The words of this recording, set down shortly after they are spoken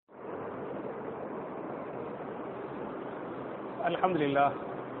அல்ஹம்துலில்லாஹ்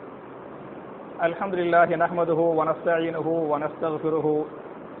நஹ்மதுஹு வ நஸ்தஈனுஹு வ நஸ்தக்ஃபிருஹு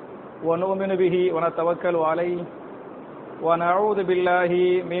வ நு'மினு பிஹி வ நதவக்கலு அலைஹி வ நஊது பில்லாஹி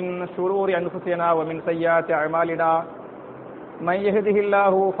மின் ஷுரூரி அன்ஃபுஸினா வ மின் ஸய்யிஆத்தி அஅமாலினா மன்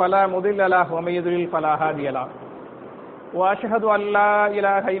யஹ்திஹில்லாஹு ஃபலா முதில்ல லஹு வ மன் யுத்லில் ஃபலா ஹாதிய லஹு வ அஷ்ஹது அன் லா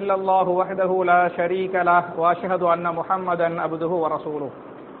இலாஹ இல்லல்லாஹு வஹ்தஹு லா ஷரீக லஹு வ அஷ்ஹது அன்ன முஹம்மதன் அப்துஹு வ ரசூலுஹு.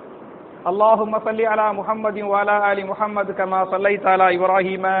 اللهم صل على محمد وعلى آل محمد كما صليت على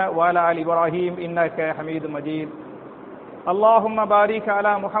إبراهيم وعلى آل إبراهيم إنك حميد مجيد. اللهم بارك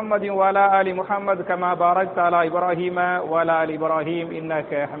على محمد وعلى آل محمد كما باركت على إبراهيم وعلى آل إبراهيم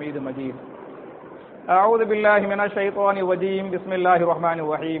إنك حميد مجيد. أعوذ بالله من الشيطان الرجيم. بسم الله الرحمن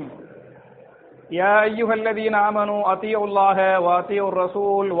الرحيم. يا أيها الذين آمنوا أطيعوا الله وأطيعوا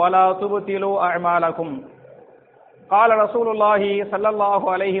الرسول ولا تبطلوا أعمالكم. قال رسول الله صلى الله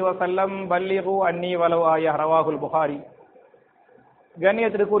عليه وسلم بلغوا عني ولو آية. رواه البخاري.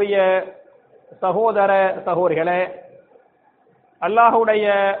 கண்ணியத்திற்குரிய சகோதர சகோதரிகளே, அல்லாஹ்வுடைய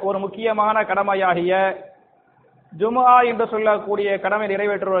ஒரு முக்கியமான கடமையாகிய ஜும்ஆ என்று சொல்லக்கூடிய கடமை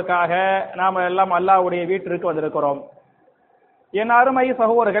நிறைவேற்றுவதற்காக நாம் எல்லாம் அல்லாஹ்வுடைய வீட்டிற்கு வந்திருக்கிறோம். என் அருமை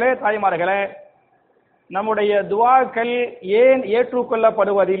சகோதரர்களே, தாய்மார்களே, நம்முடைய துஆக்கள் ஏன்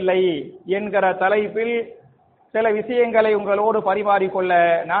ஏற்றுக்கொள்ளப்படுவதில்லை என்கிற தலைப்பில் சில விஷயங்களை உங்களோடு பரிமாறிக்கொள்ள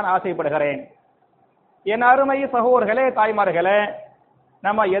நான் ஆசைப்படுகிறேன். என் அருமை சகோதரர்களே, தாய்மார்களே,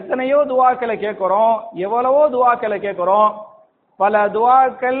 நம்ம எத்தனையோ துஆக்களை கேட்கிறோம், எவ்வளவோ துஆக்களை கேட்கிறோம். பல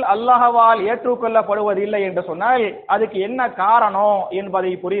துஆக்கள் அல்லாஹ்வால் ஏற்றுக்கொள்ளப்படுவதில்லை என்று சொன்னால் அதுக்கு என்ன காரணம்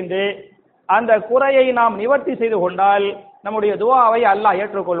என்பதை புரிந்து அந்த குறையை நாம் நிவர்த்தி செய்து கொண்டால் நம்முடைய துஆவை அல்லாஹ்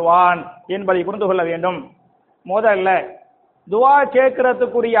ஏற்றுக்கொள்வான் என்பதை புரிந்து கொள்ள வேண்டும். முதல்ல துஆ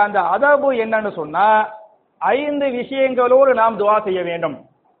கேட்கறதுக்குரிய அந்த அதபு என்னன்னு சொன்னா 5 விஷயங்களோடு நாம் துஆ செய்ய வேண்டும்.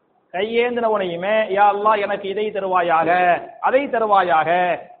 கையேந்தின உனையுமே யா அல்லாஹ் எனக்கு இதை தருவாயாக அதை தருவாயாக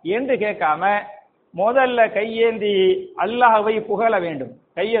என்று கேட்காம முதல்ல கையேந்தி அல்லாஹ்வை புகழ வேண்டும்.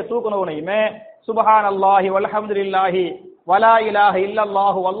 கையை தூக்குனவுனையுமே சுப்ஹானல்லாஹி வல்ஹம்துலில்லாஹி வலா இலாஹ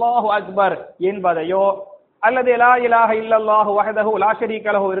இல்லல்லாஹு வல்லாஹு அக்பர் என்பதையோ அல்லது லா இலாஹ இல்லல்லாஹு வஹ்தஹு லா ஷரீக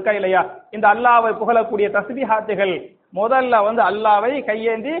லஹு இருக்கா இல்லையா, இந்த அல்லாஹ்வை புகழக்கூடிய தஸ்பீஹாத்துகள் முதல்ல அல்லாஹ்வை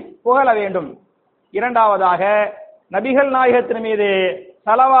கையேந்தி புகழ வேண்டும். இரண்டாவதாக நபிகள் நாயகத்தின் மீது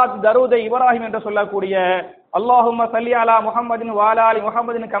ஸலவாத் தரூத் இப்ராஹிம் என்று சொல்லக்கூடிய அல்லாஹும்ம ஸல்லி அலா முஹம்மதின் வ அலா ஆலி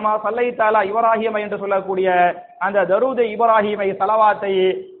முஹம்மதின் கமா ஸல்லைத அலா இப்ராஹிம் என்று சொல்லக்கூடிய அந்த தரூத் இப்ராஹிமை ஸலவாத்தை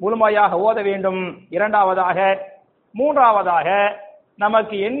முழுமையாக ஓத வேண்டும். இரண்டாவதாக. மூன்றாவதாக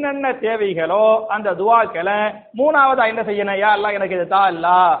நமக்கு என்னென்ன தேவைகளோ அந்த துஆக்களை மூணாவதா என்ன செய்யணும், யா அல்லாஹ் எனக்கு இதை தா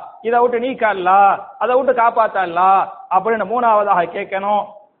அல்லாஹ், இதை விட்டு நீக்க அல்லாஹ், அதை விட்டு காப்பாத்த அல்லாஹ் அப்படின்னு மூணாவதாக கேட்கணும்.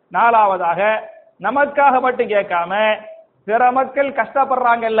 நாலாவதாக நமக்காக மட்டும் கேட்காம பிற மக்கள்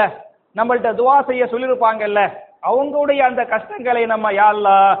கஷ்டப்படுறாங்கல்ல, நம்மள்ட்ட துஆ செய்ய சொல்லியிருப்பாங்கல்ல, அவங்களுடைய அந்த கஷ்டங்களை நம்ம யா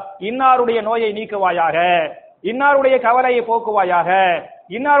அல்லாஹ் இன்னாருடைய நோயை நீக்குவாயாக, இன்னாருடைய கவலையை போக்குவாயாக,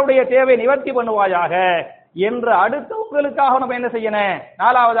 இன்னாருடைய தேவை நிவர்த்தி பண்ணுவாயாக என்று அடுத்தவங்களுக்காக நம்ம என்ன செய்யணும்,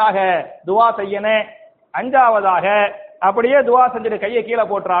 நாலாவதாக துஆ செய்யணும். அஞ்சாவதாக அப்படியே துஆ செஞ்சுட்டு கையை கீழே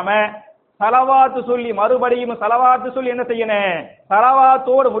போட்டுறாம ஸலவாத்து சொல்லி மறுபடியும் ஸலவாத்து சொல்லி என்ன செய்யணும்,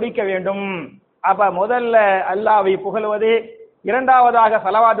 ஸலவாத்தோடு முடிக்க வேண்டும். அப்ப முதல்ல அல்லாஹ்வை புகழ்வது, இரண்டாவதாக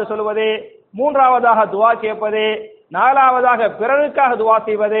ஸலவாத்து சொல்வது, மூன்றாவதாக துஆ கேட்பது, நாலாவதாக பிறருக்காக துஆ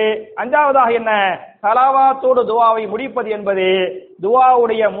செய்வது, அஞ்சாவதாக என்ன ஸலவாத்தோடு துஆவை முடிப்பது என்பது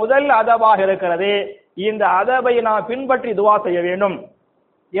துஆவுடைய முதல் அதபாக இருக்கிறது. இந்த அதபை நாம் பின்பற்றி துஆ செய்ய வேண்டும்.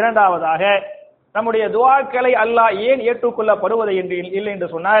 இரண்டாவதாக நம்முடைய துஆக்களை அல்லாஹ் ஏன் ஏற்றுக்கொள்ளப்படுவது இல்லை என்று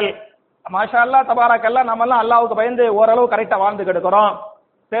சொன்னால், மாஷா அல்லாஹ் தபாரக்கல்லாஹ் நம்ம எல்லாம் அல்லாஹ்வுக்கு பயந்து ஓரளவு கரெக்டா வாழ்ந்து கிடக்கிறோம்.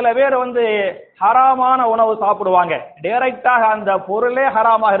 சில பேர் ஹராமான உணவு சாப்பிடுவாங்க, டைரக்டாக அந்த பொருளே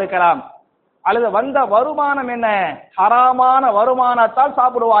ஹராமாக இருக்கலாம், அல்லது வந்த வருமானம் என்ன ஹராமான வருமானத்தால்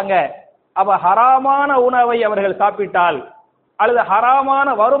சாப்பிடுவாங்க. அப்ப ஹராமான உணவை அவர்கள் சாப்பிட்டால் அல்லது ஹராமான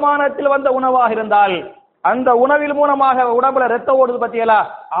வருமானத்தில் வந்த உணவாக இருந்தால் அந்த உணவில் மூலமாக உடம்புல ரத்தம் ஓடுது பத்தியலா,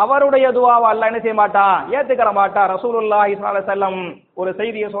 அவருடைய துஆவை அல்லாஹ் என்ன செய்ய மாட்டான், ஏத்துக்கற மாட்டான். ரசூலுல்லாஹி ஸல்லல்லாஹு அலைஹி வஸல்லம் ஒரு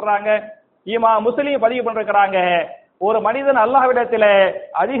செய்தியை சொல்றாங்க, இமாம் முஸ்லிம் பதிவு பண்றாங்க. ஒரு மனிதன் அல்லாஹ்விடத்தில்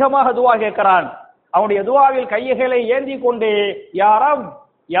அதிகமாக துஆ கேட்கிறான், அவனுடைய துஆவில் கைகளை ஏந்தி கொண்டு யா ரப்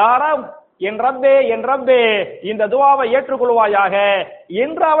யா ரப் என் ரப்பே என் ரப்பே இந்த துஆவை ஏற்றுக்கொள்வாயாக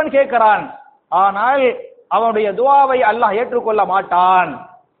என்று அவன் கேட்கிறான். ஆனால் அவனுடைய துஆவை அல்லாஹ் ஏற்றுக்கொள்ள மாட்டான்.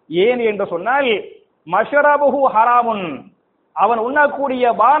 ஏன் என்று சொன்னால் மஷ்ரபுஹு ஹராமுன், அவன் உண்ணக்கூடிய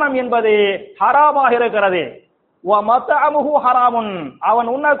பானம் என்பது ஹராமாக இருக்கிறது. வ மத்அமுஹு ஹராமுன், அவன்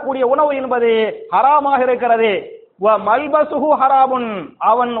உண்ணக்கூடிய உணவு என்பது ஹராமாக இருக்கிறது. வ மல்பசுஹு ஹராமுன்,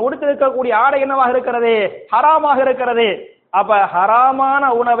 அவன் உடுத்திருக்கக்கூடிய ஆடை என்னவாக இருக்கிறது, ஹராமாக இருக்கிறது. அப்ப ஹராமான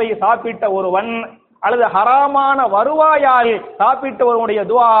உணவை சாப்பிட்ட ஒருவன் அல்லது ஹராமான வருவாயால் சாப்பிட்டவருடைய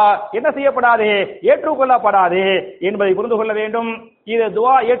துவா என்ன செய்யப்படாது, ஏற்றுக்கொள்ளப்படாது என்பதை புரிந்து கொள்ள வேண்டும். இது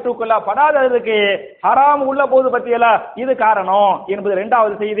துவா ஏற்றுக்கொள்ளப்படாததற்கு ஹராம் உள்ள போது பற்றியெல்லாம் இது காரணம் என்பது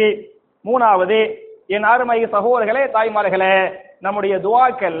இரண்டாவது செய்தி. மூணாவது, என் அருமை சகோதரர்களே, தாய்மார்களே, நம்முடைய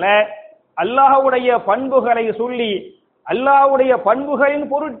துவாக்கல்ல அல்லாஹ்வுடைய பண்புகளை சொல்லி அல்லாஹ்வுடைய பண்புகளின்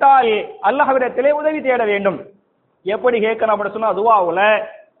பொருட்டால் அல்லாஹ்விடத்திலே உதவி தேட வேண்டும். எப்படி கேட்கணும் அப்படின்னு சொன்னா, துவாவுல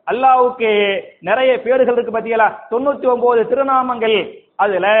அல்லாஹ்வுக்கு நிறைய பேர்கள் இருக்கு பத்தியலா, 99 திருநாமங்கள்.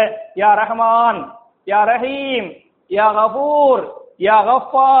 அதுல யா ரஹ்மான், யா ரஹீம், யா கஃபூர், யா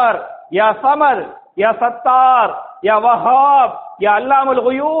கஃபார், யா சமத், யா சத்தார், யா வஹாப், யா அல்லாமுல்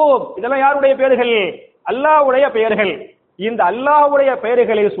குயூப், இதெல்லாம் யாருடைய பெயர்கள்? அல்லாஹ்வுடைய பெயர்கள். இந்த அல்லாஹ்வுடைய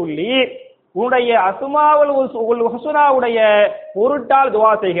பெயர்களை சொல்லி உன்னுடைய அஸ்மாவுல் ஹுஸ்னாவுடைய பொருட்டால்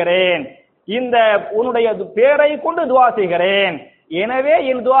துவா செய்கிறேன், இந்த உன்னுடைய பேரை கொண்டு துவா செய்கிறேன், எனவே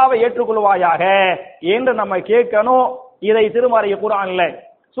என் துவாவை ஏற்றுக்கொள்வாயாக என்று நம்ம கேட்கணும். இதை திருமறை குர்ஆன்ல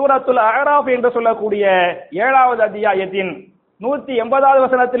சூரத்துல் அஅராஃப் என்று சொல்லக்கூடிய 7வது அத்தியாயத்தின் 180வது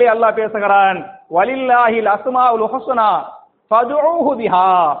வசனத்திலே அல்லாஹ் பேசுகிறான், வலில்லாஹில் அஸ்மாஉல் ஹுஸ்னா ஃபதுஊஹு பிஹா,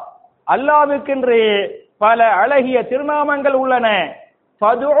 அல்லாஹ்வுக்கென்று பல அழகிய திருநாமங்கள் உள்ளன,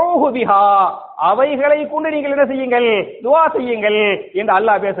 ஃபதுஊஹு பிஹா, அவைகளை கொண்டு நீங்கள் என்ன செய்யுங்கள், துஆ செய்யுங்கள் என்று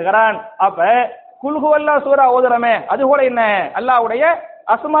அல்லாஹ் பேசுகிறான். அப்ப குல் ஹுவல்லாஹ் சூரா ஓதுறமே, அது கூட என்ன அல்லாஹ்வுடைய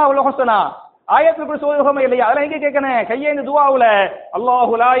அஸ்மாஉல் ஹுஸ்னா ஆயத்துக்கு சோதகமே இல்லையா? அதெல்லாம் எங்க கேட்கணும்? கையேந்து துஆவுல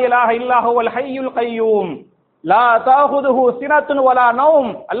அல்லாஹு லா இலாஹ இல்லா ஹுவல் ஹய்யுல் கய்யூம் லா தாஹுதுஹு சினத்துன் வலா நௌம்,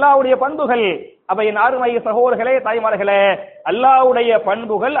 அல்லாஹ்வுடைய பண்புகள். அப்ப என் அருமை சகோதரர்களே, தாய்மார்களே, அல்லாஹ்வுடைய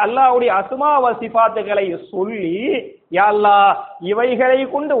பண்புகள், அல்லாஹ்வுடைய அஸ்மா வ சிஃபாத்துகளை சொல்லி யா அல்லாஹ் இவைகளை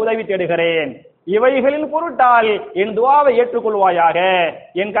கொண்டு உதவி தேடுகிறேன், இவைகளின் பொருட்டால் என் துஆவை ஏற்றுக்கொள்வாயாக,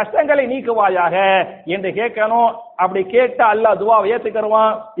 என் கஷ்டங்களை நீக்குவாயாக என்று கேட்கணும். அப்படி கேட்டா அல்லாஹ் துஆவை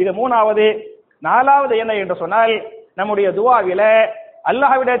ஏற்றுக்கருவான். இது மூணாவது. நாலாவது என்ன என்று சொன்னால், நம்முடைய துஆவில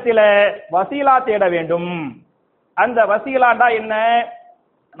அல்லாஹ்விடத்தில வசீலா தேட வேண்டும். அந்த வசீலாண்டா என்ன?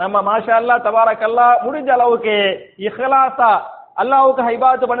 நம்ம மாஷா அல்லாஹ் தபாரக்கல்லாஹ் முடிஞ்ச அளவுக்கு இஹ்லாஸா அல்லாஹ்வுக்கு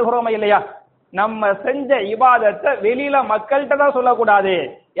இபாதத் பண்ணுகிறோமா இல்லையா? நம்ம செஞ்ச இபாதத்தை வெளியில மக்கள்கிட்ட தான் சொல்லக்கூடாது.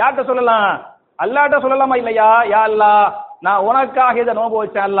 யார்கிட்ட சொல்லலாம்? அல்லாஹ்ட்ட சொல்லலாமா இல்லையா? யா அல்லாஹ் நான் உனக்காக இதை நோன்பு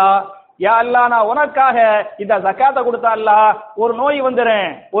வச்சேன் அல்லாஹ், யா அல்லாஹ் நான் உனக்காக இந்த ஜகாத்தை கொடுத்த அல்லாஹ், ஒரு நோய் வந்துறேன்,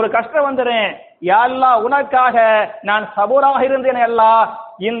 ஒரு கஷ்டம் வந்துறேன், யா அல்லாஹ் உனக்காக நான் சபூராக இருந்தேனே அல்லாஹ்,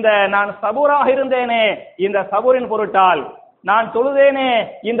 இந்த நான் சபூராக இருந்தேனே இந்த சபூரின் பொருட்டால், நான் தொழுதேனே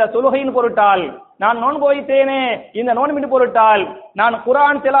இந்த தொழுகையின் பொருட்டால், நான் நோன்பு வைத்தேனே இந்த நோன்பின் பொருட்டால், நான்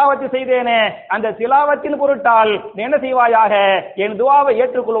குர்ஆன் திலாவத்து செய்தேனே அந்த திலாவத்தின் பொருட்டால் நீ என்ன செய்வாயாக, என் துஆவை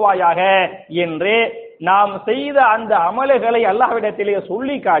ஏற்றுக்கொள்வாயாக என்று நாம் செய்த அந்த அமல்களை அல்லாஹ்விடத்திலே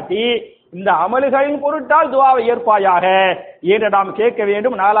சொல்லி காட்டி இந்த அமல்களின் பொருட்டால் துஆவை ஏற்பாயாக என்று நாம் கேட்க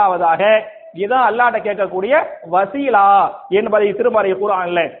வேண்டும். நாலாவதாக இதுதான் அல்லாஹ்ட்ட கேட்கக்கூடிய வசீலா என்பதை திருமறை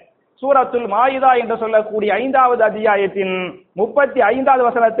குர்ஆன்ல சூரத்துல் மாயிதா என்று சொல்லக்கூடிய 5வது அத்தியாயத்தின் 35வது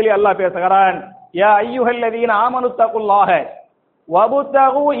வசனத்தில் அல்லாஹ் பேசுகிறான், யா அய்யுஹல்லதீன ஆமனு தகுல்லாஹ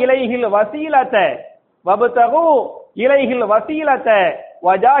வபுத்தகு இலைஹில் வஸீலத வபுத்தகு இலைஹில் வஸீலத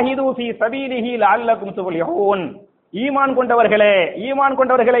வஜாஹிது ஃபீ சபீலிஹி லஅல்லகும் துஃப்லிஹூன். ஈமான் கொண்டவர்களே, ஈமான்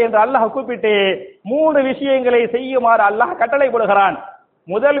கொண்டவர்களே என்று அல்லாஹ் கூப்பிட்டு 3 விஷயங்களை செய்யுமாறு அல்லாஹ் கட்டளை போடுகிறான்.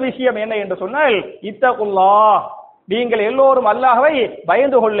 முதல் விஷயம் என்ன என்று சொன்னால், இத்தகுல்லாஹ், நீங்கள் எல்லோரும் அல்லாஹ்வை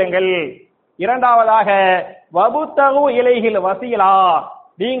பயந்து கொள்ளுங்கள். இரண்டாவதாக வபுத்தகு இலைஹில் வஸீலா,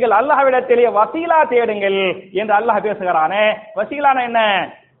 நீங்கள் அல்லாஹ்விடத்திலே வசீலா தேடுங்கள் என்று அல்லாஹ் பேசுகிறானே. வசீலான என்ன?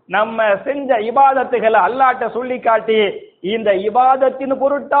 நம்ம செஞ்ச இபாதத்துகளை அல்லாஹ்ட்ட சொல்லி காட்டி இந்த இபாதத்தின்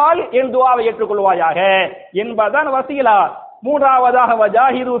பொருட்டால் என் துஆவை ஏற்றுக்கொள்வாயாக என்பதுதான் வசீலா. மூன்றாவதாக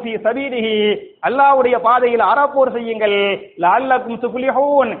வஜாஹிது ஃபீ சபீலிஹி, அல்லாஹ்வுடைய பாதையில் அறப்போர் செய்யுங்கள், லஅல்லகும்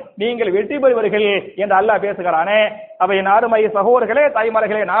துஃப்லிஹூன், நீங்கள் வெற்றி பெறுவீர்கள் என்று அல்லாஹ் பேசுகிறானே. அவை என் அருமை சகோதரர்களே,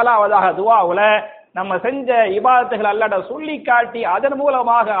 தாய்மார்களே, நாலாவதாக துஆவுல நம்ம செஞ்ச இபாதத்துகள் அல்லாஹ்ட்ட சொல்லி காட்டி அதன்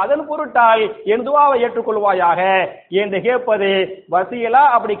மூலமாக அதன் பொருட்டால் என் துஆவை ஏற்றுக்கொள்வாயாக என்று கேட்பது வசீலா.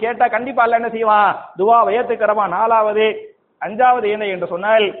 அப்படி கேட்டா கண்டிப்பா அல்லாஹ் என்ன செய்வான்? துஆவை ஏற்றுக்கிறவான். நாலாவது. அஞ்சாவது என்ன என்று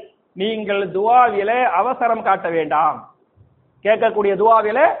சொன்னால், நீங்கள் துஆவிலே அவசரம் காட்ட வேண்டாம், கேட்கக்கூடிய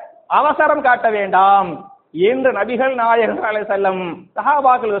துஆவிலே அவசரம் காட்ட வேண்டாம் என்று நபிகள் நாயகம் ஸல்லல்லாஹு அலைஹி வஸல்லம்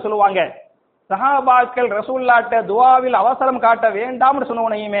சஹாபாக்கள் சொல்லுவாங்க. சஹாபாக்கள் ரசூலுல்லாஹ்ட்ட துஆவில் அவசரம் காட்ட வேண்டாம்னு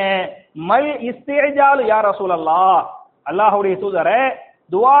சொன்னவனையுமே மல் இஸ்திஜால் யா ரசூலல்லாஹ், அல்லாஹ்வுடைய தூதரே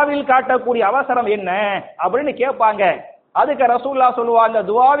துஆவில் காட்டக்கூடிய அவசரம் என்ன அப்படின்னு கேட்பாங்க. அதுக்கு ரசூலுல்லாஹ் சொல்லுவாங்க,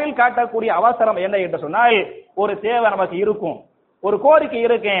 துஆவில் காட்டக்கூடிய அவசரம் என்ன என்று சொன்னால், ஒரு தேவை நமக்கு இருக்கும், ஒரு கோரிக்கை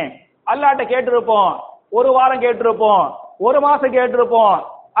இருக்கு, அல்லாஹ்ட்ட கேட்டிருப்போம், ஒரு வாரம் கேட்டிருப்போம், ஒரு மாசம் கேட்டிருப்போம்,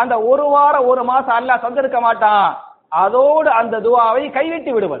 அந்த ஒரு வாரம் ஒரு மாசம் அல்லாஹ் தந்திருக்க மாட்டான், அதோடு அந்த துஆவை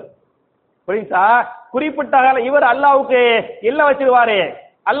கைவிட்டு விடுவது. புரியுதா? குறிப்பிட்ட காலம் இவர் அல்லாஹ்வுக்கு இல்ல வச்சிருவாரு,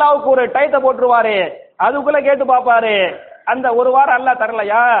 அல்லாஹ்வுக்கு ஒரு டயத்தை போட்டுருவாரு, அதுக்குள்ள கேட்டு பாப்பாரு. அந்த ஒரு வாரம் அல்லாஹ்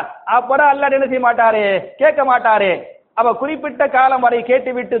தரலையா, அப்பறம் அல்லாஹ் என்ன செய்ய மாட்டாரு, கேட்க மாட்டாரு. அப்ப குறிப்பிட்ட காலம் வரை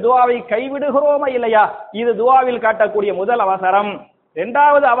கேட்டுவிட்டு துஆவை கைவிடுகிறோமா இல்லையா? இது துஆவில் காட்டக்கூடிய முதல் அவசரம்.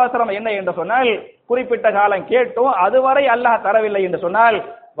 இரண்டாவது அவசரம் என்ன என்று சொன்னால், குறிப்பிட்ட காலம் கேட்டும் அதுவரை அல்லாஹ் தரவில்லை என்று சொன்னால்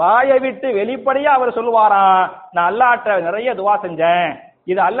வாயை விட்டு வெளிப்படையா அவர் சொல்லுவாராம், நான் அல்லாஹ்ட்ட நிறைய துஆ செஞ்சேன்,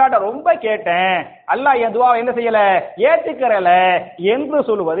 இது அல்லாஹ்ட்ட ரொம்ப கேட்டேன், அல்லாஹ் என் துஆவை என்ன செய்யல, ஏத்துக்கறல என்று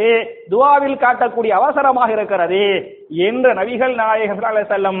சொல்வது துஆவில் காட்டக்கூடிய அவசரமாக இருக்கிறது என்று நபிகள் நாயகம் ஸல்லல்லாஹு அலைஹி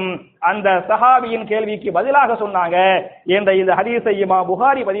வஸல்லம் அந்த சஹாபியின் கேள்விக்கு பதிலாக சொன்னாங்க என்ற இந்த ஹதீஸை இமாம்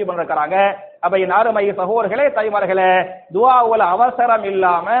புகாரி பதிவு பண்றாங்க. அப்ப என் அருமை சகோதரர்களே, தாய்மார்களே, துஆவுல அவசரம்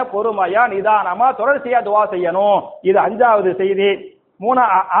இல்லாம பொறுமையா நிதானமா தொடர்ச்சியா துஆ செய்யணும். இது அஞ்சாவது செய்தி.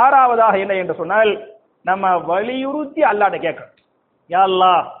 ஆறாவதாக என்ன என்று சொன்னால், நம்ம வலியுறுத்தி அல்லாஹ்ட்ட கேட்கணும். யா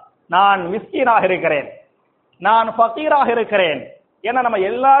அல்லாஹ், நான் மிஸ்கீனாக இருக்கிறேன், நான் ஃபகீராக இருக்கிறேன். ஏன்னா நம்ம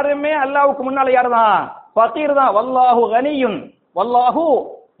எல்லாருமே அல்லாஹ்வுக்கு முன்னால யார் தான், ஃபகீர் தான். வல்லாஹு கனியுன் வல்லாஹு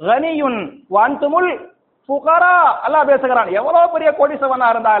கனியுன் வ அன்துமுல் ஃபுகரா. அல்லாஹ் பேசுகிறான், எவ்வளவு பெரிய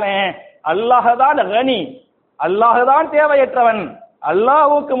கோடீஸ்வரனா இருந்தாலும் அல்லாஹ் தான் கனி, அல்லாஹ் தான் தேவையற்றவன்.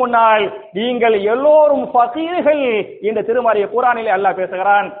 அல்லாஹ்வுக்கு முன்னால் நீங்கள் எல்லோரும் ஃபகீர்கள் என்று திருமறை குர்ஆனிலே அல்லாஹ்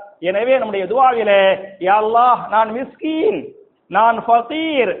பேசுகிறான். எனவே நம்முடைய துஆவிலே, யா அல்லாஹ், நான் மிஸ்கீன், நான்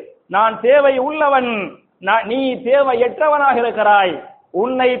ஃபகீர், நான் தேவை உள்ளவன், நீ தேவையற்றவனாக இருக்கிறாய்,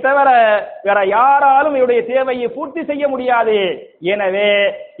 உன்னை தவிர வேற யாராலும் என்னுடைய தேவையை பூர்த்தி செய்ய முடியாது. எனவே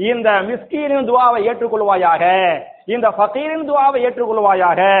இந்த மிஸ்கீனின் துஆவை ஏற்றுக்கொள்வாயாக, இந்த ஃபகீரின் துஆவை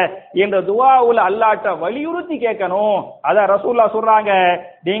ஏற்றுக்கொள்வாயாக என்ற துஆவுல அல்லாஹ்ட்ட வலியுறுத்தி கேட்கணும். அத ரசூலுல்லாஹ் சொல்றாங்க,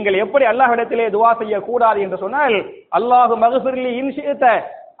 நீங்கள் எப்படி அல்லாஹ்விடத்திலே துஆ செய்ய கூடாது என்று சொன்னால், அல்லாஹு மக்ஃபிர்லி இன் ஷிஅத,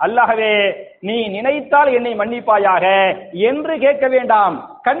 அல்லாஹ்வே நீ நினைத்தால் என்னை மன்னிப்பாயாக என்று கேட்க வேண்டாம்,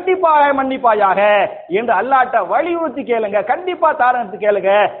 கண்டிப்பாக மன்னிப்பாயாக என்று அல்லாஹ்ட்ட வலியுறுத்தி கேளுங்க, கண்டிப்பா தாரத்து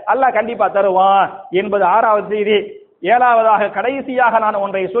கேளுங்க, அல்லாஹ் கண்டிப்பா தருவான் என்பது ஆறாவது செய்தி. ஏழாவதாக கடைசியாக நான்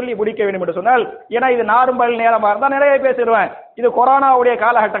ஒன்றை சொல்லி முடிக்க வேண்டும் என்று சொன்னால், ஏன்னா இது நார்மல் நேரமா இருந்தா நிறைய பேசிடுவேன், இது கொரோனாவுடைய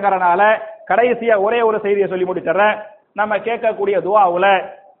காலகட்டங்கிறனால கடைசியா ஒரே ஒரு செய்தியை சொல்லி முடிச்சிடறேன். நம்ம கேட்கக்கூடிய துஆவுல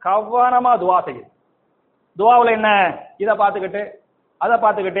கவனமா துஆ செய்யும். துஆவுல என்ன, இதை பார்த்துக்கிட்டு அதை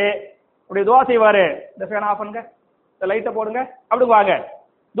பார்த்துக்கிட்டு அப்படி துஆ செய்வாரு. இந்த ஃபேன் ஆஃப் பண்ணுங்க, இந்த லைட்டை போடுங்க, அப்படி வாங்க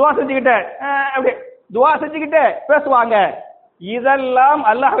துஆ செஞ்சுக்கிட்டு அப்படி துஆ செஞ்சுக்கிட்டு பேசுவாங்க. இதெல்லாம்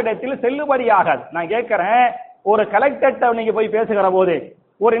அல்லாஹ்விடத்தில் செல்லுபடியாகாது. நான் கேட்கிறேன், ஒரு கலெக்டர்கிட்ட நீங்க போய் பேசுகிற போது,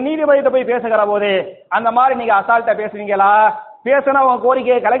 ஒரு நீதிபதியிட்ட போய் பேசுகிற போது அந்த மாதிரி நீங்க அசால்ட்டா பேசுவீங்களா? பேசினா உங்க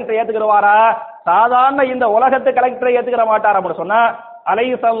கோரிக்கையை கலெக்டர் ஏத்துக்கிறவாரா? சாதாரண இந்த உலகத்து கலெக்டரை ஏத்துக்கிற மாட்டார் அப்படின்னு சொன்னா,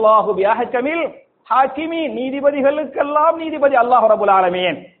 அலைஹிஸ்ஸல்லாஹு பிஅஹ்கமில் ஹாக்கிமீன், நீதிபதிகளுக்கெல்லாம் நீதிபதி அல்லாஹ் ரப்பல்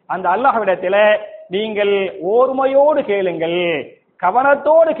ஆலமீன். அந்த அல்லாஹ்விடத்தில நீங்கள் ஓர்மையோடு கேளுங்கள்,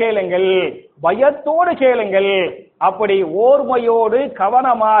 கவனத்தோடு கேளுங்கள், பயத்தோடு கேளுங்கள். அப்படி ஓர்மையோடு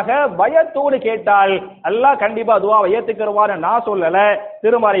கவனமாக பயத்தோடு கேட்டால் அல்லாஹ் கண்டிப்பா துஆவை ஏத்துக்குவார். நான் சொல்லல,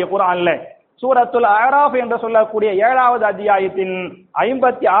 திருமறை குர்ஆன்ல சூரத்துல் அராஃப் என்று சொல்லக்கூடிய 7வது அத்தியாயத்தின்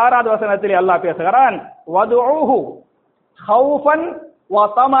 56வது வசனத்தில் அல்லாஹ் பேசுகிறான், வதுஊஹு ஹௌஃபன் வ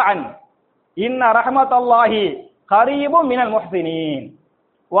தமஅன் இன்ன ரஹ்மத்தல்லாஹி கரீபும் மினல் முஹ்சினீன்.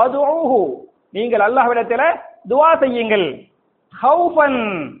 வதுஊஹு, நீங்கள் அல்லாஹ்விடத்தில் துஆ செய்யுங்கள். ஹௌஃபன்,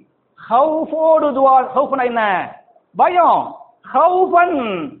 ஹௌஃபோடு துஆ. ஹௌஃப்னா என்ன, பயம். ஹௌஃபன்,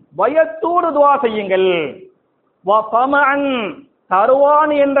 பயத்தோடு துஆ செய்யுங்கள். வ தமஅன்,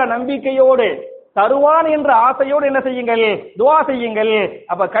 தருவான் என்ற நம்பிக்கையோடு, தருவான் என்ற ஆசையோடு என்ன செய்யுங்கள், துஆ செய்யுங்கள்.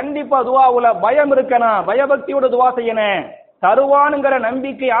 அப்ப கண்டிப்பா துஆவுல பயம் இருக்கணும், பயபக்தியோடு துஆ செய்யணும், தருவானுங்கிற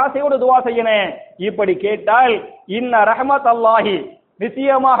நம்பிக்கை ஆசையோடு துஆ செய்யணும். இப்படி கேட்டால் இன்ன ரஹ்மத் அல்லாஹி,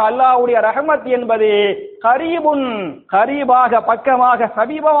 நிச்சயமாக அல்லாஹ்வுடைய ரஹ்மத் என்பது கரீபுன், கரீபாக, பக்கமாக,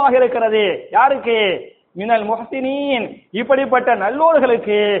 சமீபமாக இருக்கிறது. யாருக்கு? மினல் முஹ்சினீன், இப்படிப்பட்ட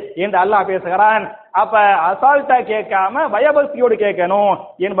நல்லோர்களுக்கு என்று அல்லாஹ் பேசுகிறான். அப்ப அசால்ட்டா கேட்காம பயபக்தியோடு கேட்கணும்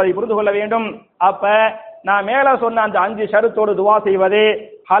என்பதை புரிந்து கொள்ள வேண்டும். அப்ப நான் மேல சொன்ன அந்த 5 ஷரத்தோடு துஆ செய்வது,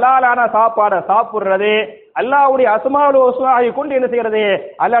 ஹலாலான சாப்பாடை சாப்பிடுறது, அல்லாஹ்வுடைய அஸ்மாஉல் ஹுஸ்னாவை கொண்டு என்ன செய்யறது,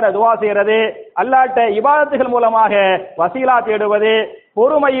 அல்லாஹ்ட்ட துஆ செய்யறது, அல்லாஹ்ட்ட இபாதத்துகள் மூலமாக வசீலா தேடுவது,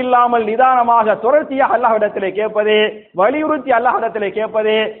 பொறுமை இல்லாமல் நிதானமாக தொடர்ச்சியாக அல்லாஹ்விடத்திலே கேட்பது, வலியுறுத்தி அல்லாஹ்விடத்திலே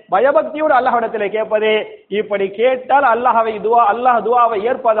கேட்பது, பயபக்தியோடு அல்லாஹ்விடத்திலே கேட்பது. இப்படி கேட்டால் அல்லாஹ் துஆவை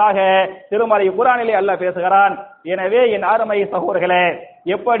ஏற்பதாக திருமறை குர்ஆனிலே அல்லாஹ் பேசுகிறான். எனவே என் அருமை சகோதரர்களே,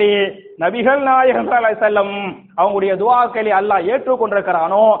 எப்படி நபிகள் நாயகம் ஸல்லல்லாஹு அலைஹி வஸல்லம் அவங்களுடைய துஆக்களை அல்லாஹ்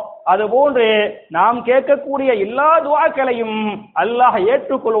ஏற்றுக்கொண்டிருக்கிறானோ, அதுபோன்று நாம் கேட்கக்கூடிய எல்லா துஆக்களையும் அல்லாஹ்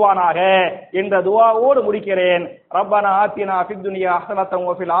ஏற்றுக்கொள்வானாக என்ற துஆவோடு முடிக்கிறேன். ரப்பனா ஆத்தினா ஃபித் துன்யா ஹஸனத்தன்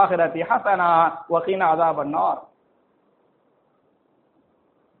வ ஃபில் ஆখিরাতি ஹஸனா வ கினா அஸாபன் நார்.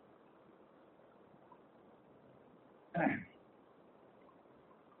 إن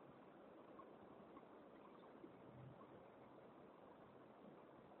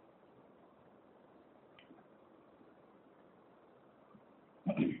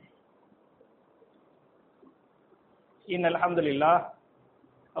الحمد لله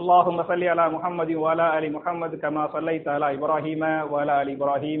اللهم صل على محمد وعلى آل محمد كما صليت على إبراهيم وعلى آل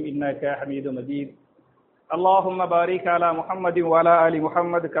إبراهيم إنك حميد مجيد اللهم بارك على محمد وعلى آل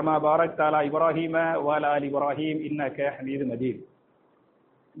محمد كما باركت على إبراهيم وعلى آل إبراهيم إنك حميد مجيد.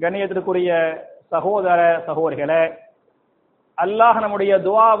 கண்ணியத்திற்குரிய சகோதர சகோதரிகளே, அல்லாஹ் நம்முடைய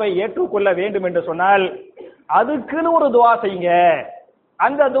துஆவை ஏற்றுக்கொள்ள வேண்டும் என்று சொன்னால் அதுக்குன்னு ஒரு துஆ செய்யுங்க.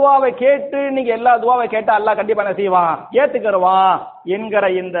 அந்த துஆவை கேட்டு நீங்க எல்லா துஆவை கேட்டா அல்லாஹ் கண்டிப்பா என்ன செய்வான், ஏத்துக்கருவான் என்கிற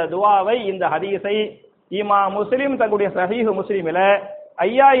இந்த துஆவை, இந்த ஹதீஸை இமாம் முஸ்லிம் தங்களுடைய சஹீஹ் முஸ்லிமில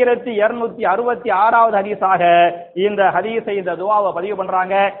 5266வது ஹதீஸாக இந்த ஹதீஸை, இந்த துஆவை பதிவு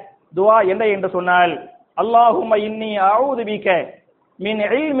பண்றாங்க. துஆ என்ன என்று சொன்னால், அல்லாஹும்ம இன்னி அஊது பிக மின்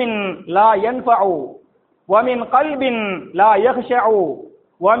இல்மின் லா யன்ஃபஉ வ மின் கல்பின் லா யக்ஷஉ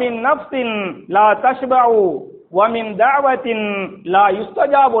வ மின் நஃப்ஸின் லா தஷ்பஉ வமின் தஅவத்தின் லா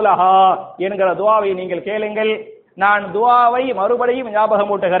யுஸ்தஜாபு லஹா என்கிற துஆவை நீங்கள் கேளுங்கள். நான் துஆவை மறுபடியும்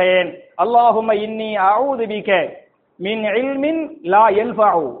ஞாபகமூட்டுகிறேன். அல்லாஹும்ம இன்னி அஊது பிக மின் இல்மின் லா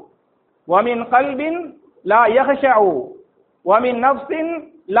யன்ஃபஉ வமின் கல்பின் லா யக்ஷஉ வமின் நஃப்ஸின்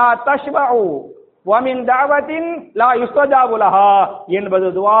லா தஷ்பஉ வமின் தஅவத்தின் லா யுஸ்தஜாபு லஹா என்பது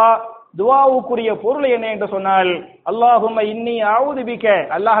துஆ. துஆவுக்குரிய பொருள் என்ன என்று சொன்னால், அல்லாஹும்ம இன்னி அஊது பிக,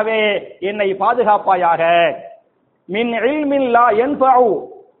 அல்லாஹ்வே என்னை பாதுகாப்பாயாக, மின் இல்மின் லா யன்ஃபஉ,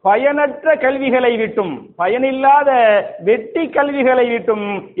 பயனற்ற கல்விகளை விட்டும், பயனில்லாத வெட்டி கல்விகளை விட்டும்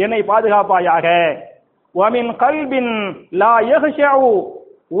என்னை பாதுகாப்பாயாக, வமின் கல்பின் லா யக்ஷஉ,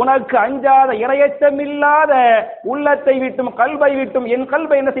 உனக்கு அஞ்சாத இரையச்சமில்லாத உள்ளத்தை விட்டும், கல்பை விட்டும் என்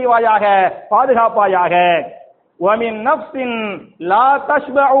கல்பை என்ன செய்வாயாக, பாதுகாப்பாயாக, வமின் நஃப்ஸின் லா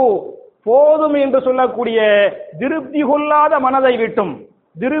தஷ்பஉ, போதும் என்று சொல்லக்கூடிய திருப்தி கொள்ளாத மனதை விட்டும்,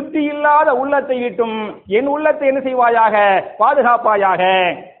 திருப்தி இல்லாத உள்ளத்தை விட்டும் என் உள்ளத்தை என்ன செய்வாயாக, பாதுகாப்பாயாக,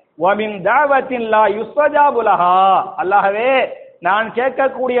 வமின் தஅவத்தின் லா யுஸ்தஜாபு லஹா, அல்லாஹ்வே நான்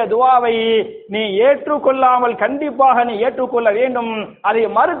கேட்கக்கூடிய துஆவை நீ ஏற்றுக்கொள்ளாமல் கண்டிப்பாக நீ ஏற்றுக்கொள்ள வேண்டும், அதை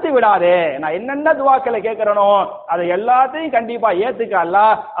மறுத்து விடாதே. நான் என்னென்ன துஆக்களை கேட்கிறேனோ அதை எல்லாத்தையும் கண்டிப்பா ஏத்துக்க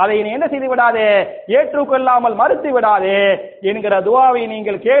அல்லாஹ், அதை நீ என்ன செய்து விடாதே, ஏற்றுக்கொள்ளாமல் மறுத்து விடாதே என்கிற துஆவை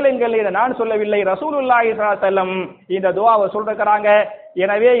நீங்கள் கேளுங்கள். இதை நான் சொல்லவில்லை, ரசூலுல்லாஹி ஸல்லல்லாஹு அலைஹி வஸல்லம் இந்த துஆவை சொல்றாங்க.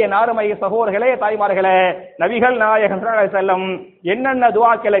 எனவே என் அருமை சகோதரர்களே, தாய்மார்களே, நபிகள் நாயகம் ஸல்லல்லாஹு அலைஹி வஸல்லம் என்னென்ன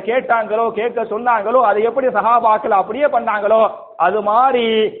துஆக்களை கேட்டாங்களோ, கேட்க சொன்னாங்களோ, அதை எப்படி சஹாபாக்கள் அப்படியே பண்ணாங்களோ அது மாதிரி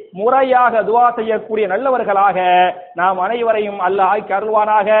முறையாக துஆ செய்யக்கூடிய நல்லவர்களாக நாம் அனைவரையும் அல்லாஹ் ஆக்கி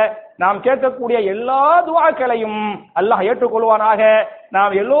அருள்வானாக. நாம் கேட்கக்கூடிய எல்லா துஆக்களையும் அல்லாஹ் ஏற்றுக்கொள்வானாக.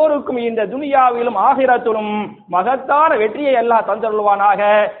 நாம் எல்லோருக்கும் இந்த துனியாவிலும் ஆகிரத்திலும் மகத்தான வெற்றியை அல்லாஹ் தந்தருள்வானாக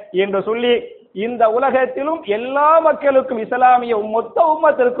என்று சொல்லி, இந்த உலகத்திலும் எல்லா மக்களுக்கும், இஸ்லாமிய மொத்த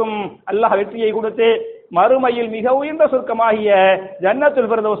உம்மத்திற்கும் அல்லாஹ் வெற்றியை கொடுத்து மறுமையில் மிக உயர்ந்த சொர்க்கமாகிய ஜன்னத்துல்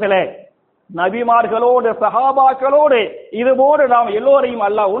ஃபிர்தௌஸிலே நபிமார்களோடு சஹாபாக்களோடு இதுபோடு நாம் எல்லோரையும்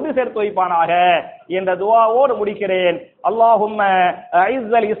அல்லாஹ் ஒன்று சேர்த்து வைப்பானாக என்ற துஆவோடு முடிக்கிறேன். அல்லாஹும்ம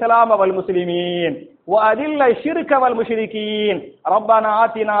அஇஸ்ஸல் இஸ்லாம வல் முஸ்லிமீன் وأذل الشرك والمشركين ربنا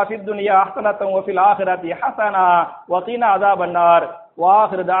آتنا في الدنيا حسنة وفي الآخرة حسنة وقنا عذاب النار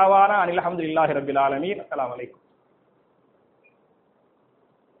وآخر دعوانا أن الحمد لله رب العالمين. السلام عليكم.